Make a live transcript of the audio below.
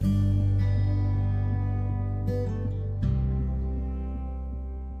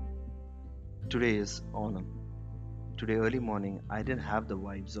Today is Onam. Today early morning I didn't have the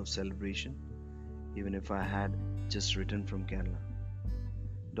vibes of celebration, even if I had just returned from Kerala.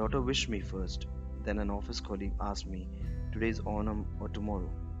 Daughter wished me first, then an office colleague asked me, today is Onam or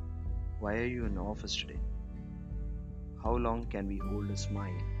tomorrow? Why are you in office today? How long can we hold a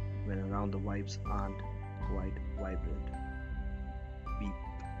smile when around the vibes aren't quite vibrant? Beep.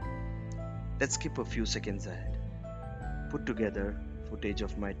 Let's skip a few seconds ahead. Put together footage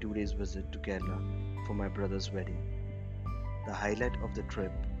of my 2 days visit to Kerala for my brother's wedding. The highlight of the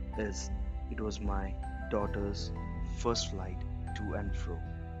trip is it was my daughter's first flight to and fro.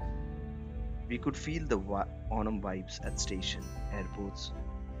 We could feel the Onam vibes at station, airports,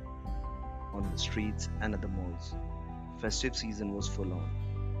 on the streets, and at the malls. Festive season was full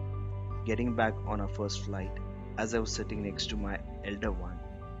on. Getting back on our first flight, as I was sitting next to my elder one,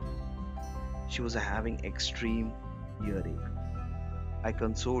 she was having extreme earache. I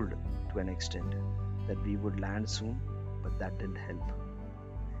consoled to an extent that we would land soon, but that didn't help.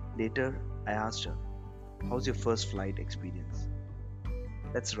 Later, I asked her, how's your first flight experience?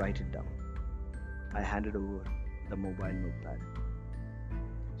 Let's write it down. I handed over the mobile notepad.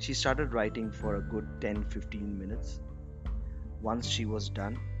 She started writing for a good 10-15 minutes. Once she was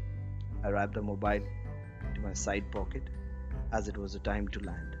done, I wrapped the mobile to my side pocket as it was a time to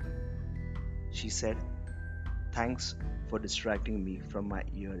land. She said, thanks for distracting me from my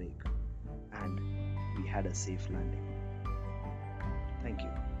earache, and we had a safe landing. Thank you.